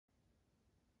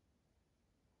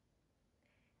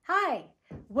Hi,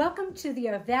 welcome to the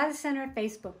Arvada Center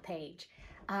Facebook page.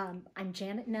 I'm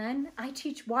Janet Nunn. I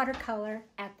teach watercolor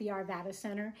at the Arvada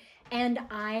Center, and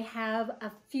I have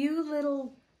a few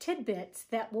little tidbits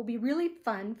that will be really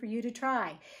fun for you to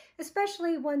try,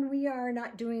 especially when we are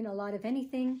not doing a lot of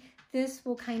anything. This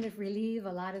will kind of relieve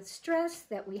a lot of stress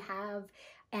that we have,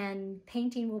 and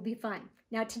painting will be fun.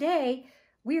 Now today,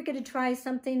 we're going to try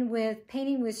something with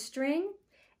painting with string.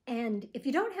 And if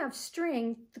you don't have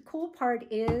string, the cool part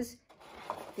is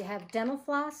if you have dental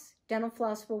floss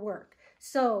will work.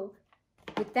 So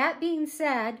with that being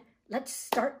said, let's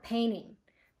start painting.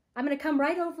 I'm going to come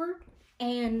right over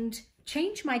and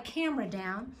change my camera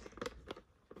down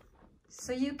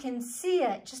so you can see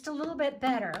it just a little bit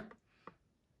better.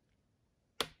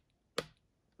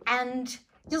 And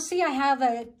you'll see I have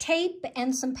a tape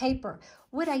and some paper.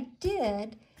 What I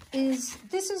did is,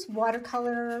 this is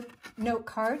watercolor note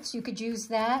cards. You could use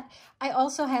that. I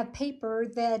also have paper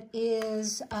that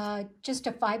is just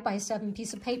a 5x7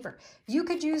 piece of paper. You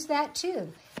could use that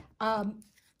too.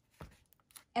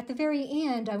 At the very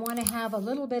end, I want to have a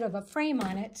little bit of a frame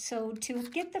on it. So to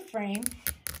get the frame,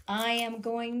 I am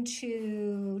going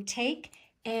to take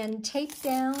and tape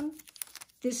down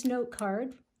this note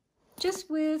card just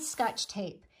with Scotch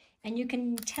tape. And you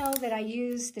can tell that I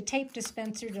use the tape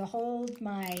dispenser to hold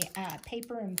my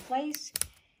paper in place.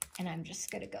 And I'm just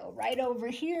going to go right over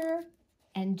here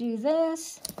and do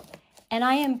this. And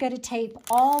I am going to tape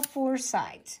all four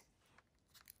sides.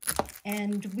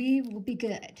 And we will be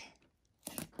good.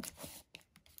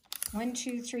 1,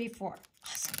 2, 3, 4.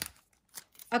 Awesome.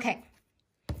 Okay.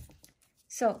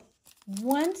 So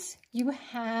once you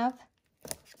have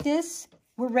this,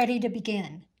 we're ready to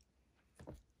begin.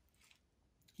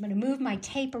 I'm going to move my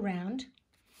tape around.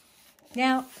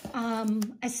 Now,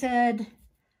 I said,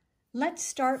 let's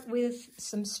start with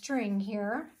some string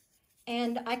here.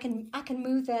 And I can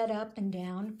move that up and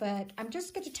down, but I'm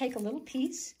just going to take a little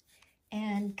piece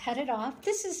and cut it off.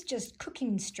 This is just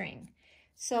cooking string.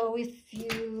 So if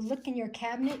you look in your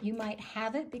cabinet, you might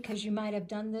have it because you might have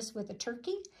done this with a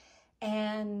turkey.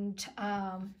 And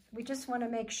we just want to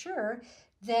make sure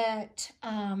that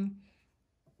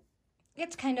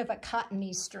it's kind of a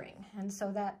cottony string, and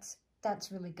so that's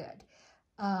really good.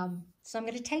 So I'm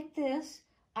going to take this.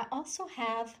 I also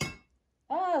have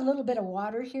a little bit of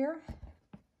water here.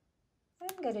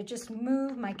 I'm going to just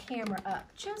move my camera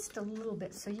up just a little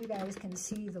bit so you guys can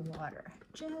see the water.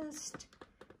 Just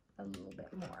a little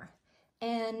bit more.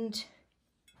 And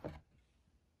I'm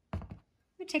going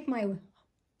to take my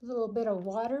little bit of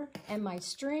water and my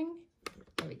string.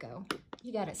 There we go.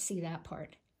 You got to see that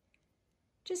part.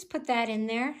 Just put that in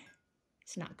there.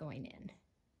 It's not going in.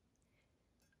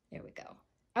 There we go.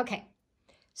 Okay,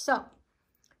 so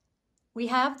we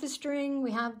have the string, we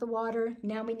have the water,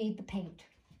 now we need the paint.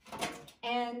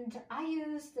 And I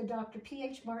use the Dr.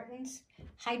 P.H. Martin's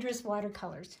Hydrus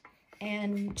watercolors.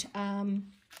 And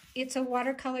it's a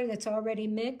watercolor that's already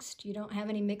mixed. You don't have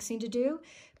any mixing to do.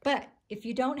 But if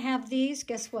you don't have these,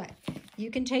 guess what? You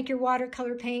can take your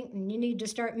watercolor paint and you need to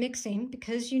start mixing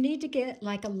because you need to get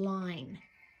like a line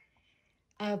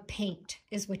of paint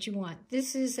is what you want.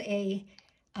 This is a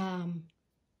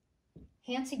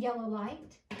Hansa Yellow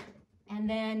Light, and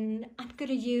then I'm going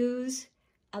to use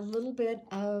a little bit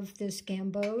of this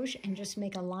gamboge and just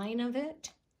make a line of it.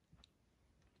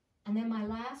 And then my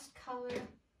last color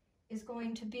is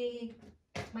going to be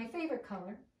my favorite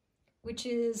color, which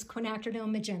is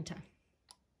quinacridone magenta.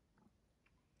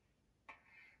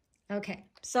 Okay,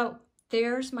 so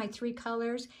there's my 3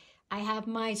 colors. I have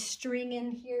my string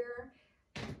in here,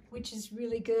 which is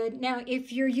really good. Now,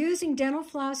 if you're using dental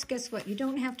floss, guess what? You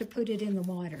don't have to put it in the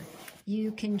water.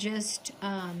 You can just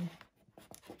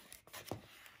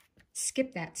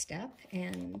skip that step,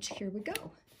 and here we go.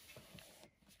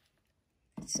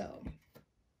 So,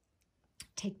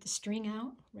 take the string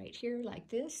out right here like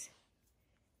this.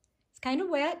 It's kind of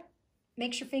wet,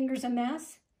 makes your fingers a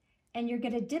mess, and you're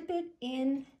going to dip it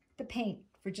in the paint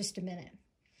for just a minute.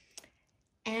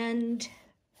 And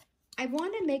I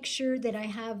want to make sure that I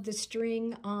have the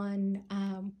string on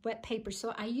wet paper,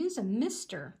 so I use a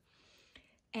mister.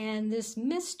 And this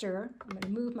mister, I'm going to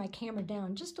move my camera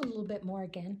down just a little bit more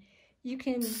again. You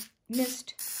can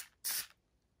mist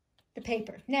the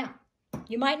paper. Now,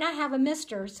 you might not have a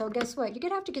mister, so guess what? You're going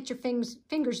to have to get your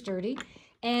fingers dirty,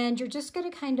 and you're just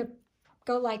going to kind of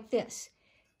go like this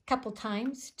a couple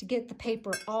times to get the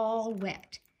paper all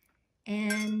wet.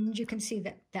 And you can see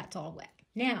that that's all wet.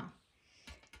 Now,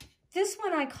 this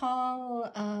one I call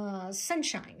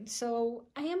Sunshine. So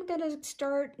I am going to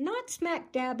start not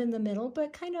smack dab in the middle,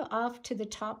 but kind of off to the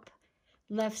top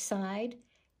left side.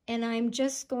 And I'm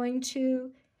just going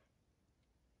to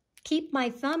keep my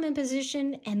thumb in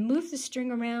position and move the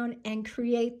string around and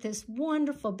create this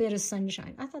wonderful bit of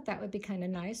sunshine. I thought that would be kind of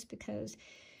nice because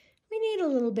we need a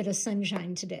little bit of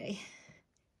sunshine today.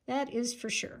 That is for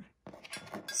sure.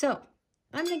 So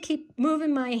I'm going to keep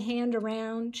moving my hand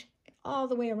around all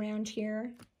the way around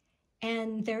here.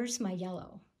 And there's my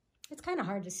yellow. It's kind of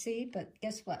hard to see, but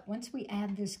guess what? Once we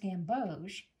add this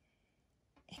gamboge,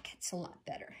 it gets a lot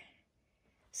better.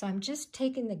 So I'm just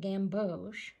taking the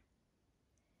gamboge,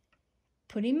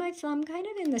 putting my thumb kind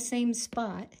of in the same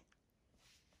spot,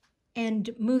 and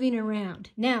moving around.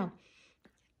 Now,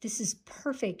 this is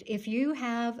perfect if you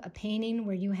have a painting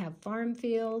where you have farm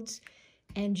fields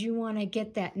and you want to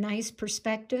get that nice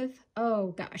perspective. Oh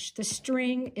gosh, the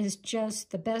string is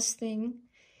just the best thing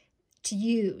to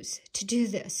use to do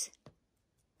this.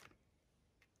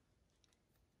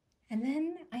 And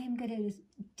then I am going to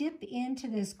dip into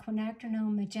this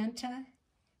quinacridone magenta,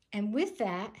 and with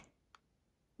that,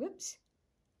 whoops,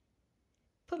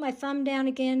 put my thumb down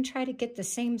again, try to get the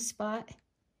same spot,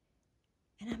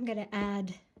 and I'm going to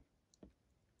add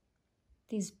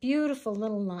these beautiful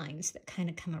little lines that kind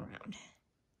of come around.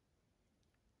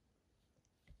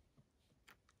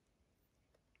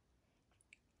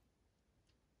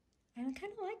 And I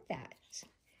kind of like that.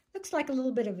 Looks like a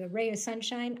little bit of a ray of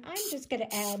sunshine. I'm just going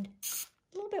to add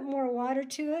a little bit more water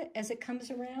to it as it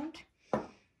comes around.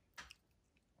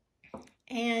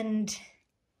 And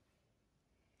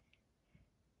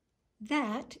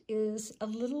that is a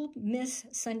little Miss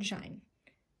Sunshine.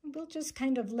 We'll just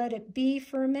kind of let it be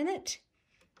for a minute.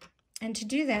 And to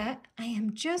do that, I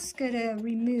am just going to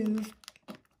remove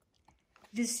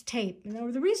this tape. Now,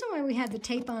 the reason why we had the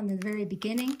tape on in the very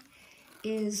beginning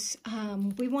is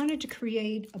we wanted to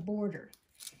create a border.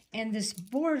 And this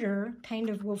border kind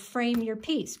of will frame your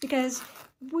piece because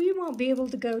we won't be able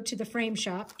to go to the frame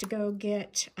shop to go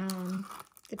get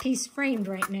the piece framed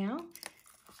right now.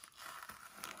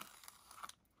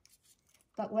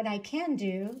 But what I can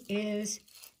do is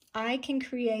I can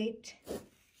create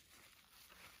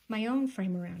my own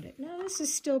frame around it. Now this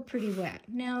is still pretty wet.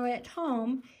 Now at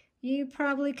home, you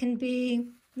probably can be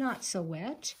not so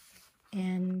wet,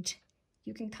 and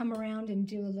you can come around and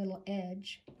do a little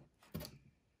edge.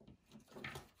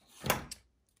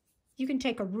 You can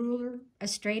take a ruler, a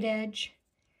straight edge,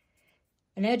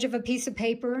 an edge of a piece of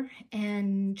paper,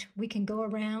 and we can go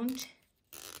around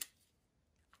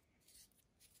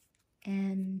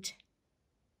and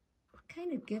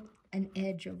kind of get an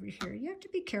edge over here. You have to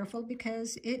be careful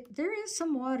because there is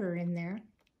some water in there,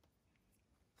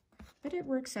 but it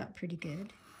works out pretty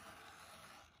good.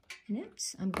 And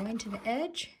oops, I'm going to the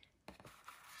edge.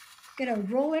 Gonna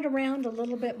roll it around a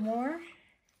little bit more.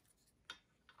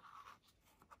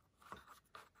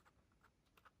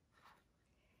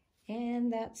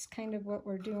 And that's kind of what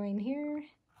we're doing here.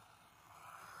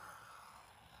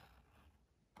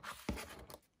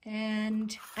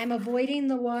 And I'm avoiding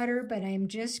the water, but I'm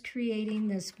just creating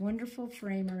this wonderful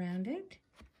frame around it.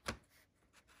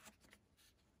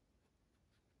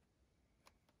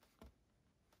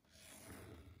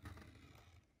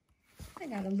 I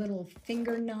got a little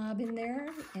finger knob in there,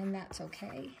 and that's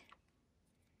okay.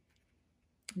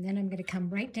 And then I'm going to come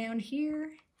right down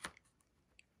here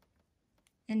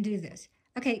and do this.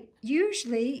 Okay,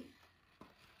 usually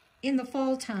in the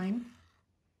fall time,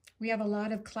 we have a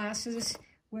lot of classes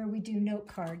where we do note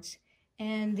cards.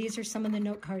 And these are some of the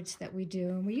note cards that we do.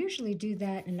 And we usually do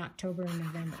that in October and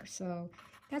November. So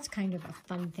that's kind of a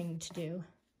fun thing to do.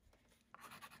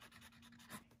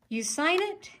 You sign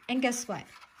it, and guess what?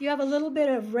 You have a little bit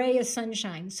of ray of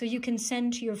sunshine so you can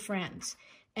send to your friends.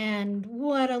 And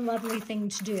what a lovely thing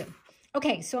to do.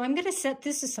 Okay, so I'm going to set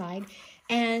this aside,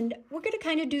 and we're going to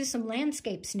kind of do some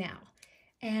landscapes now.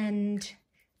 And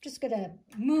I'm just going to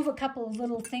move a couple of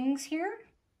little things here,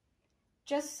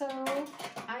 just so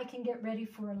I can get ready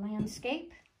for a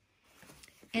landscape.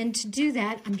 And to do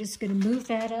that, I'm just going to move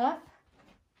that up,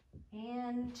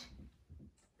 and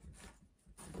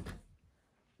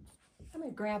I'm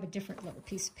going to grab a different little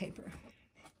piece of paper.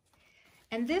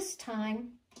 And this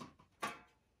time,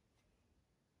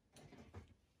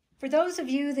 for those of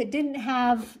you that didn't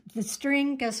have the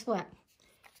string, guess what?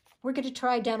 We're going to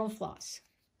try dental floss.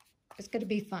 It's going to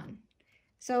be fun.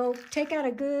 So take out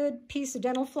a good piece of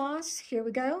dental floss. Here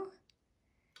we go.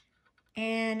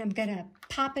 And I'm going to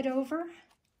pop it over.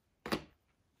 It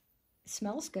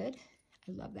smells good.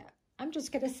 I love that. I'm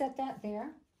just going to set that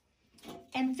there.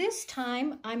 And this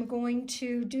time I'm going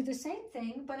to do the same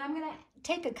thing, but I'm going to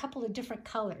take a couple of different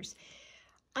colors.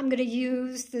 I'm going to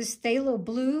use this phthalo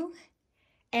blue,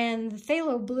 and the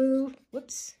phthalo blue,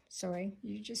 whoops, sorry,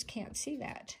 you just can't see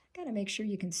that. Got to make sure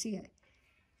you can see it.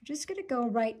 I'm just going to go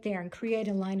right there and create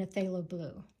a line of phthalo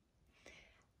blue.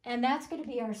 And that's going to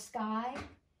be our sky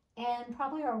and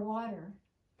probably our water.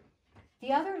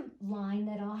 The other line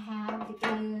that I'll have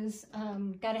is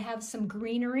got to have some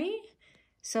greenery.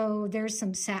 So there's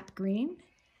some sap green.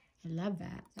 I love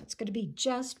that. That's going to be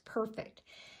just perfect.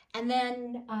 And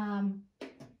then I'm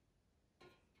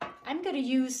going to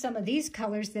use some of these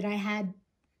colors that I had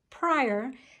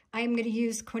prior. I'm going to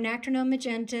use quinacridone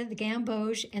magenta, the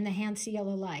gamboge, and the Hansa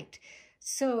yellow light.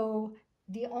 So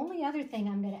the only other thing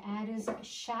I'm going to add is a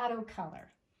shadow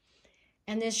color.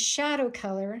 And this shadow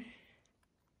color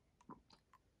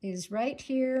is right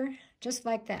here, just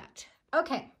like that.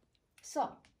 Okay,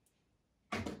 so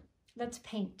let's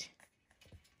paint.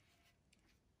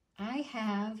 I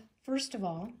have, first of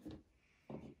all,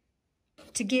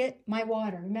 to get my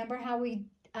water. Remember how we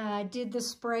did the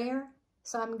sprayer?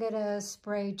 So I'm going to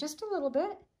spray just a little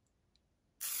bit.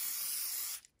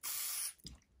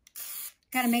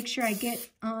 Got to make sure I get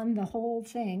on the whole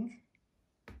thing.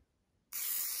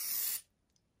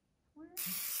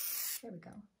 There we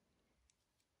go.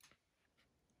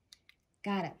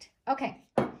 Got it. Okay.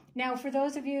 Now, for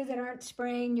those of you that aren't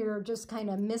spraying, you're just kind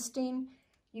of misting,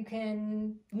 you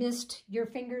can mist your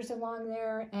fingers along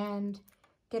there and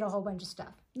get a whole bunch of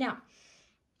stuff. Now,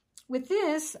 with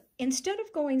this, instead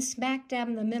of going smack dab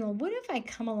in the middle, what if I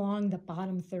come along the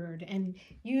bottom third and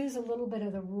use a little bit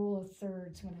of the rule of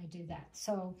thirds when I do that?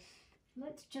 So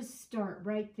let's just start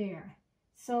right there.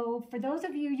 So for those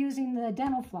of you using the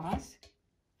dental floss,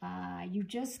 you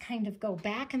just kind of go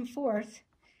back and forth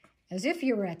as if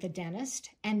you were at the dentist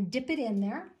and dip it in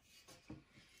there.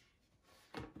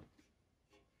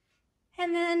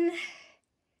 And then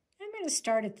I'm going to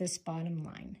start at this bottom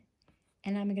line.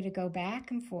 And I'm going to go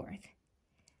back and forth.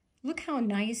 Look how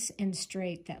nice and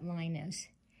straight that line is.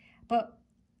 But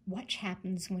what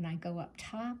happens when I go up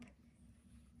top?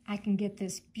 I can get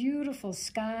this beautiful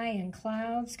sky and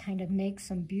clouds, kind of make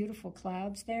some beautiful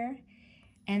clouds there.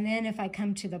 And then if I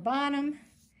come to the bottom,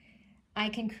 I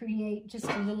can create just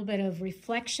a little bit of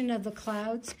reflection of the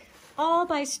clouds, all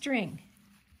by string.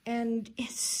 And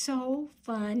it's so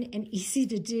fun and easy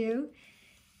to do.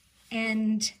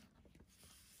 And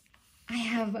I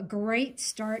have a great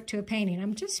start to a painting.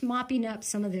 I'm just mopping up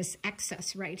some of this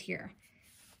excess right here.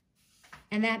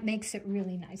 And that makes it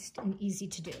really nice and easy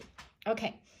to do.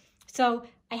 Okay, so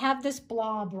I have this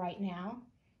blob right now.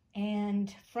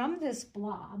 And from this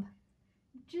blob,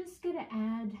 I'm just going to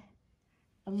add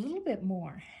a little bit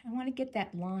more. I want to get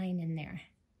that line in there.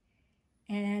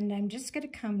 And I'm just going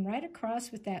to come right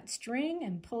across with that string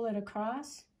and pull it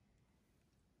across.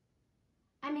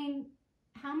 I mean,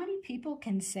 how many people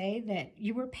can say that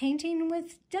you were painting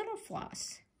with dental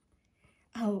floss?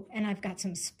 Oh, and I've got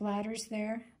some splatters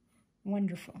there.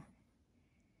 Wonderful.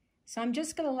 So I'm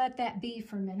just going to let that be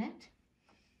for a minute.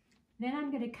 Then I'm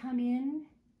going to come in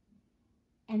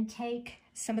and take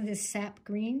some of this sap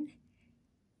green.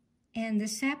 And the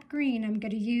sap green I'm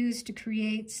going to use to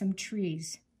create some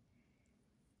trees.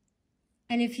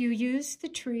 And if you use the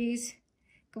trees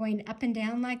going up and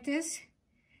down like this,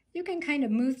 you can kind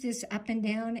of move this up and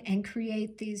down and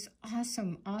create these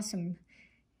awesome, awesome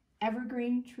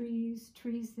evergreen trees,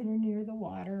 trees that are near the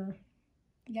water.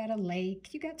 You got a lake,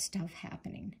 you got stuff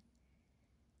happening.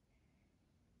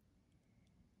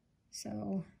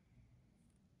 So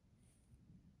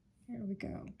there we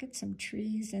go. Get some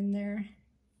trees in there.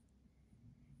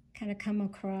 Kind of come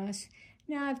across.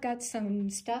 Now I've got some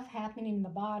stuff happening in the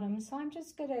bottom, so I'm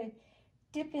just going to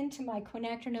dip into my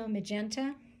quinacridone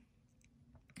magenta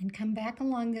and come back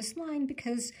along this line,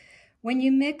 because when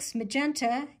you mix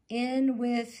magenta in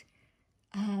with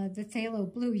the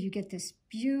phthalo blue, you get this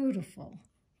beautiful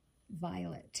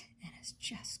violet, and it's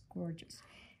just gorgeous.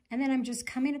 And then I'm just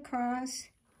coming across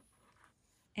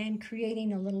and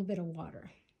creating a little bit of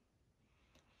water.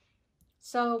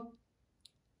 So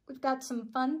we've got some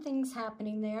fun things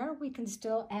happening there. We can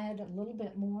still add a little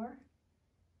bit more.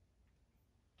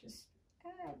 Just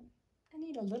I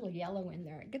need a little yellow in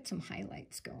there. Get some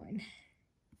highlights going.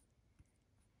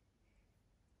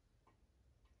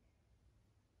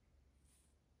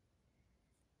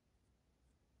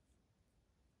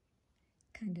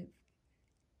 Kind of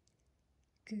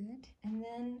good. And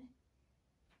then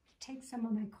take some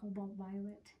of my cobalt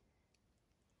violet.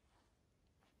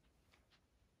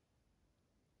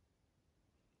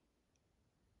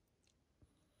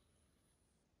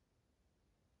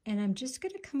 And I'm just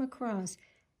going to come across.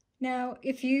 Now,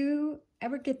 if you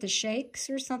ever get the shakes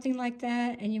or something like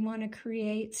that and you want to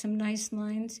create some nice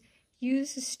lines,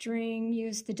 use a string,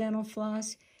 use the dental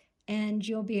floss, and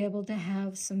you'll be able to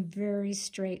have some very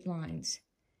straight lines.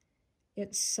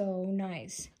 It's so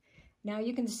nice. Now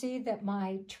you can see that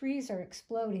my trees are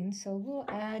exploding, so we'll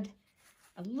add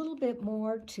a little bit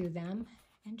more to them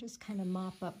and just kind of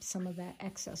mop up some of that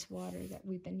excess water that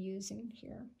we've been using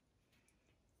here.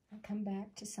 I'll come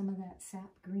back to some of that sap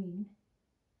green.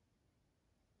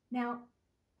 Now,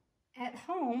 at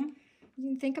home, you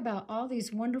can think about all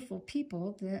these wonderful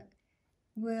people that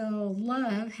will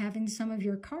love having some of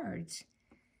your cards.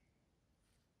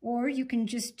 Or you can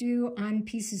just do on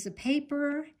pieces of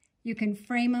paper. You can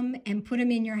frame them and put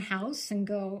them in your house and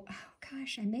go, oh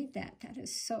gosh, I made that. That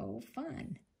is so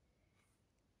fun.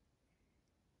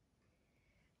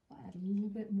 I'll add a little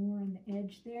bit more on the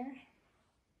edge there.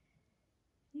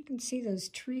 You can see those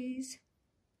trees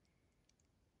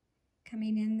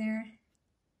coming in there.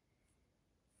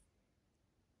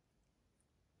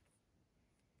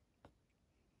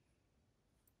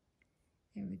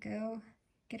 There we go.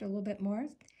 Get a little bit more.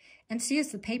 And see,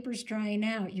 as the paper's drying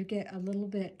out, you get a little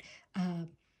bit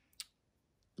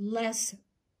less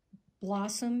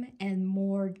blossom and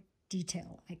more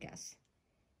detail, I guess.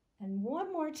 And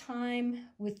one more time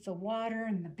with the water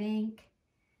and the bank.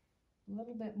 A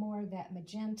little bit more of that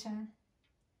magenta.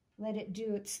 Let it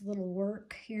do its little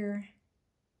work here.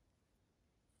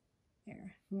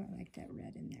 There. Ooh, I like that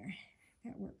red in there.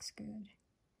 That works good.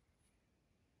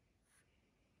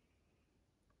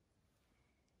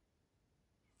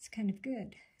 It's kind of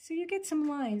good. So you get some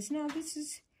lines. Now this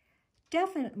is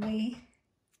definitely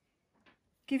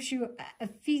gives you a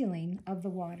feeling of the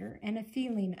water and a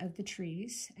feeling of the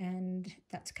trees, and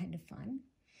that's kind of fun.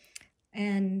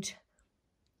 And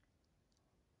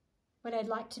what I'd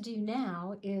like to do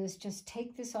now is just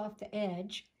take this off the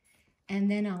edge, and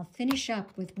then I'll finish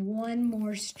up with one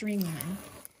more string line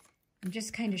and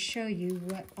just kind of show you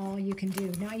what all you can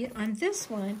do. Now on this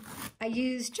one, I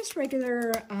used just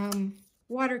regular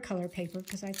watercolor paper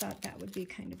because I thought that would be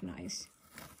kind of nice.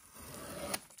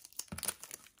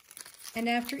 And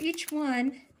after each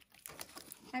one,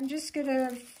 I'm just going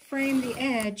to frame the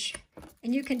edge,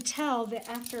 and you can tell that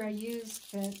after I use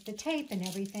the tape and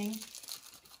everything,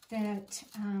 that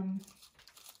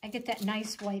I get that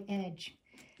nice white edge.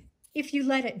 If you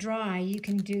let it dry, you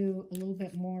can do a little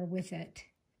bit more with it,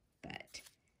 but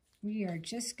we are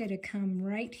just going to come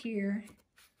right here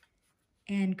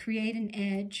and create an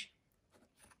edge.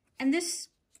 And this,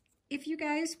 if you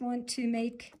guys want to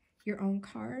make your own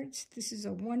cards, this is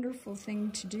a wonderful thing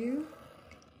to do.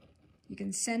 You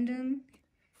can send them.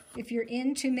 If you're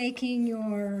into making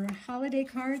your holiday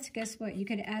cards, guess what? You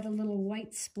could add a little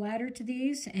white splatter to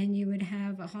these and you would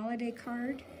have a holiday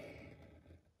card.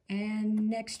 And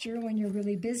next year when you're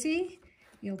really busy,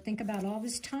 you'll think about all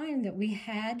this time that we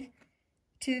had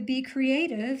to be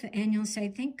creative, and you'll say,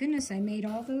 thank goodness I made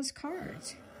all those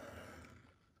cards.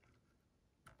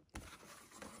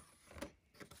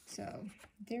 So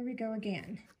there we go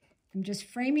again. I'm just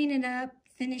framing it up,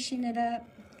 finishing it up.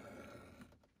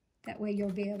 That way you'll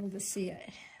be able to see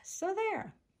it. So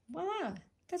there, voila,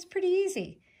 that's pretty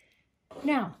easy.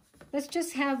 Now, let's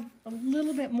just have a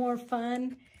little bit more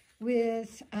fun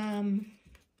with the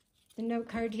note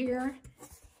card here,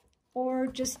 or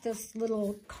just this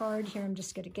little card here. I'm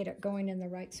just going to get it going in the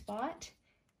right spot.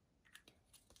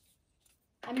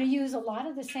 I'm going to use a lot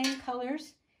of the same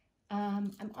colors.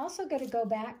 I'm also going to go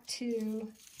back to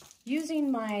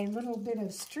using my little bit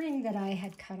of string that I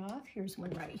had cut off. Here's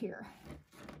one right here.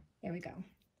 There we go.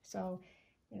 So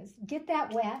get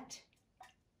that wet.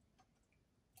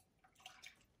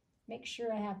 Make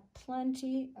sure I have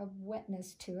plenty of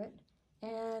wetness to it.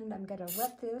 And I'm going to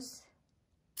wet this.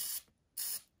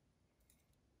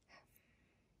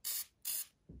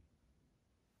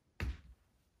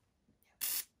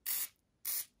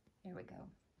 There we go.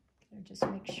 Just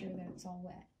make sure that it's all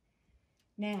wet.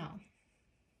 Now,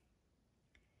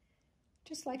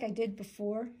 just like I did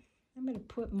before, I'm going to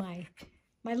put my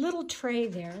little tray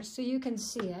there so you can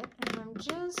see it. And I'm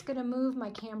just going to move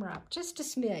my camera up just a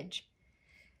smidge,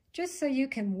 just so you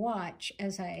can watch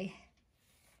as I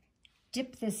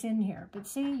dip this in here. But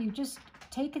see, you just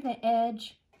take the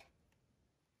edge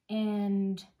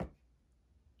and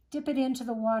dip it into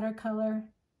the watercolor.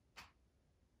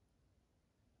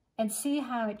 And see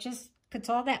how it just puts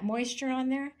all that moisture on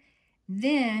there?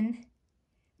 Then,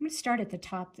 I'm going to start at the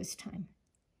top this time.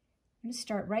 I'm going to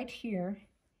start right here.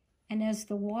 And as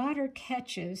the water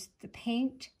catches the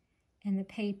paint and the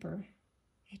paper,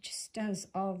 it just does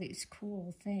all these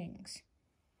cool things.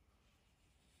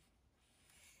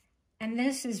 And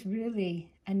this is really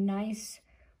a nice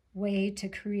way to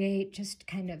create just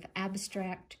kind of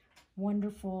abstract,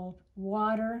 wonderful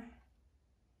water.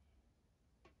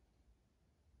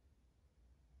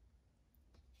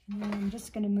 And then I'm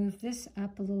just going to move this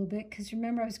up a little bit because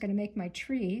remember I was going to make my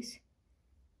trees.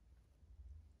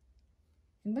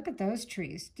 And look at those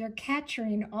trees. They're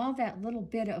capturing all that little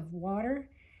bit of water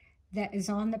that is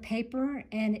on the paper,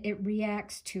 and it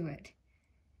reacts to it.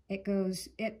 It goes,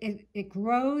 it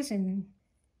grows, and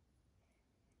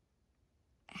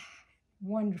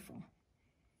wonderful.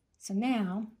 So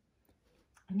now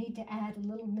I need to add a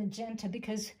little magenta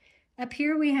because up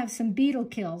here we have some beetle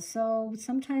kills. So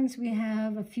sometimes we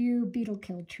have a few beetle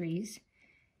kill trees,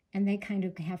 and they kind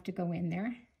of have to go in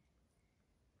there.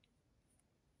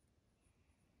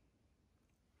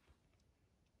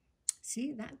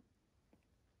 See, that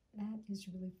is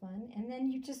really fun. And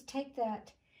then you just take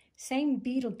that same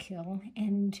beetle kill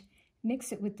and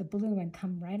mix it with the blue and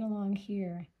come right along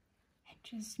here and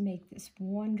just make this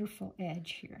wonderful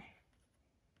edge here.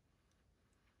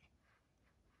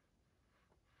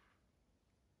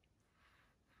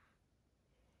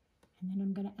 And then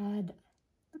I'm going to add,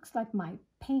 looks like my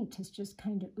paint has just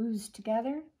kind of oozed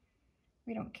together.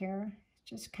 We don't care.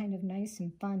 It's just kind of nice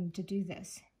and fun to do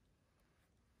this.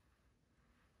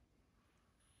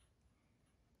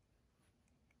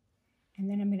 And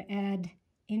then I'm going to add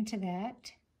into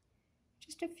that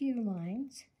just a few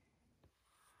lines.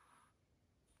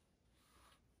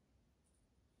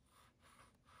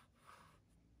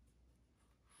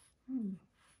 And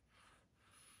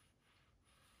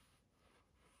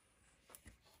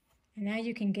now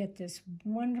you can get this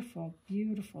wonderful,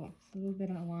 beautiful little bit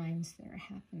of lines that are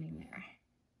happening there.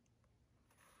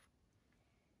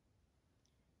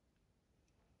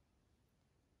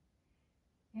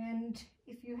 And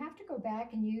if you have to go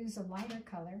back and use a lighter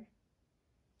color,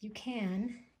 you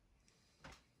can.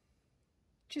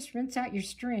 Just rinse out your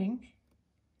string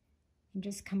and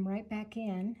just come right back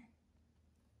in.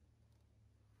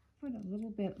 Put a little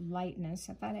bit lightness.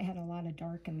 I thought I had a lot of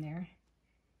dark in there.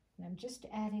 And I'm just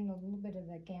adding a little bit of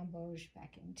the gamboge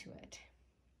back into it.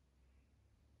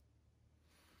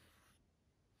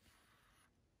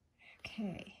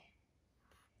 Okay.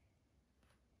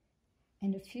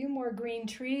 And a few more green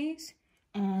trees,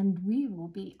 and we will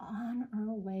be on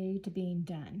our way to being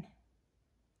done.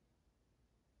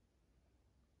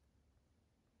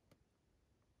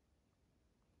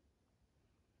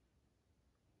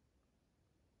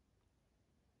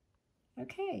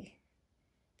 Okay.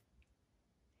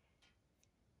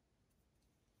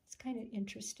 It's kind of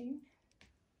interesting.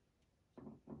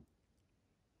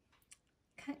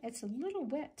 It's a little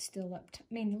wet still up,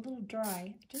 a little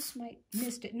dry. I just might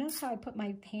missed it. Notice how I put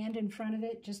my hand in front of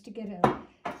it just to get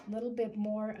a little bit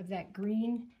more of that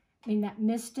green, that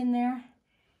mist in there,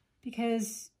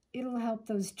 because it'll help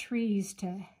those trees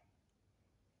to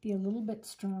be a little bit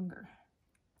stronger.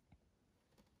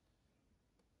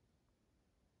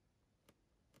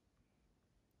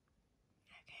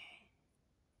 Okay.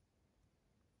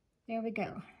 There we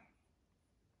go.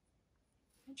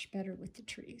 Much better with the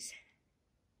trees.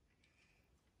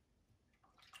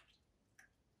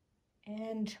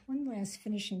 And one last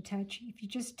finishing touch, if you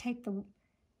just take the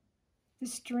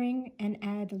string and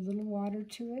add a little water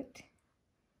to it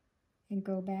and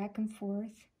go back and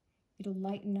forth, it'll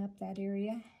lighten up that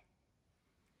area.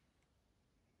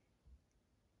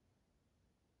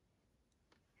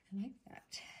 I like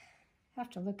that.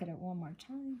 Have to look at it one more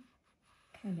time.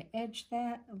 Kind of edge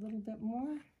that a little bit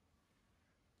more.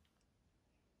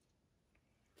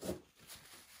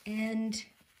 And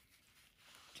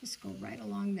just go right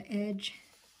along the edge.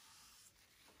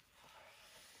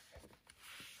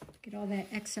 Get all that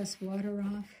excess water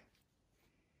off.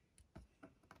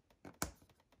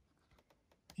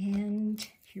 And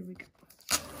here we go.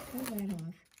 Pull that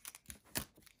off.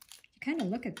 You kind of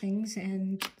look at things,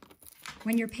 and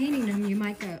when you're painting them, you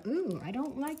might go, ooh, I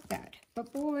don't like that.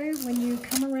 But boy, when you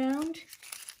come around,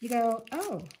 you go,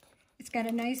 oh, it's got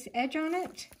a nice edge on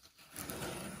it.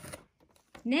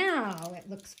 Now it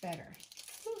looks better.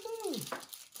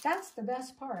 Woohoo! That's the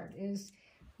best part, is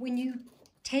when you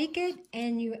take it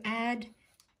and you add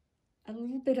a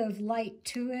little bit of light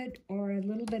to it or a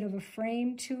little bit of a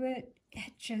frame to it,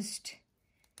 it just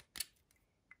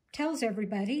tells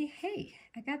everybody, hey,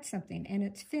 I got something, and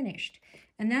it's finished.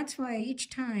 And that's why each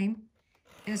time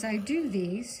as I do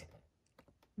these,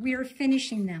 we are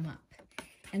finishing them up.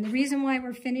 And the reason why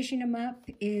we're finishing them up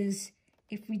is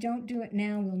if we don't do it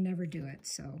now, we'll never do it.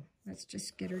 So let's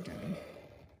just get her done.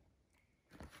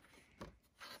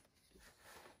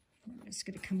 I'm just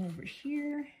going to come over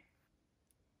here.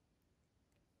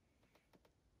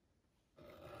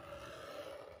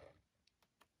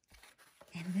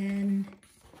 And then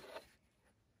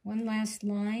one last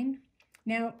line.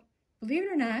 Now, believe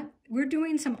it or not, we're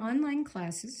doing some online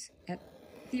classes at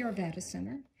the Arvada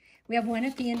Center. We have one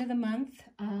at the end of the month.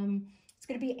 It's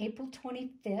going to be April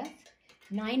 25th,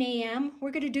 9 a.m.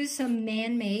 We're going to do some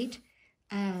man-made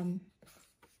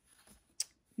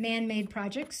man-made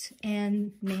projects,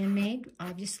 and man-made,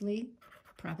 obviously,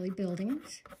 probably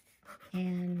buildings.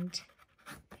 And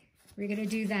we're going to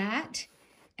do that.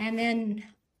 And then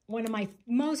one of my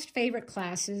most favorite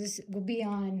classes will be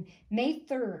on May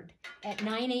 3rd at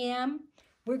 9 a.m.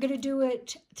 We're going to do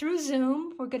it through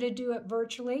Zoom. We're going to do it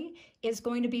virtually. It's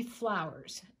going to be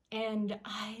flowers. And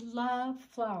I love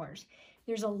flowers.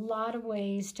 There's a lot of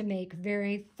ways to make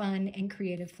very fun and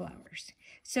creative flowers.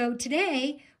 So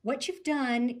today, what you've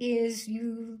done is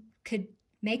you could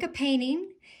make a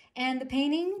painting, and the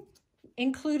painting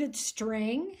included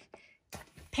string,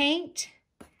 paint,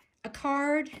 a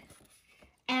card,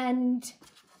 and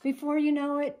before you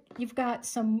know it, you've got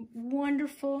some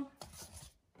wonderful,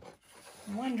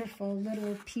 wonderful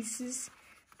little pieces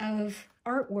of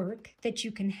artwork that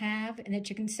you can have and that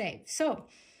you can save. So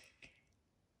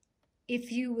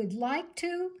if you would like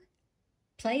to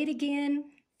play it again,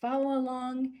 follow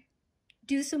along,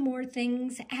 do some more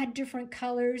things, add different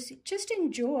colors, just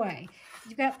enjoy.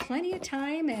 You've got plenty of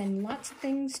time and lots of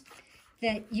things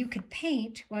that you could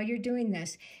paint while you're doing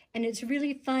this. And it's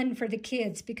really fun for the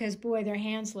kids because, boy, their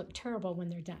hands look terrible when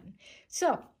they're done.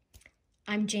 So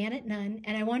I'm Janet Nunn,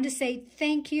 and I wanted to say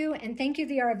thank you, and thank you to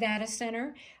the Arvada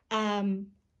Center.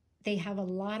 They have a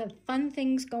lot of fun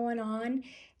things going on,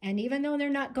 and even though they're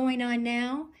not going on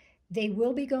now, they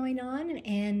will be going on,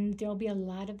 and there'll be a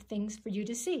lot of things for you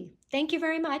to see. Thank you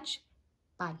very much.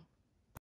 Bye.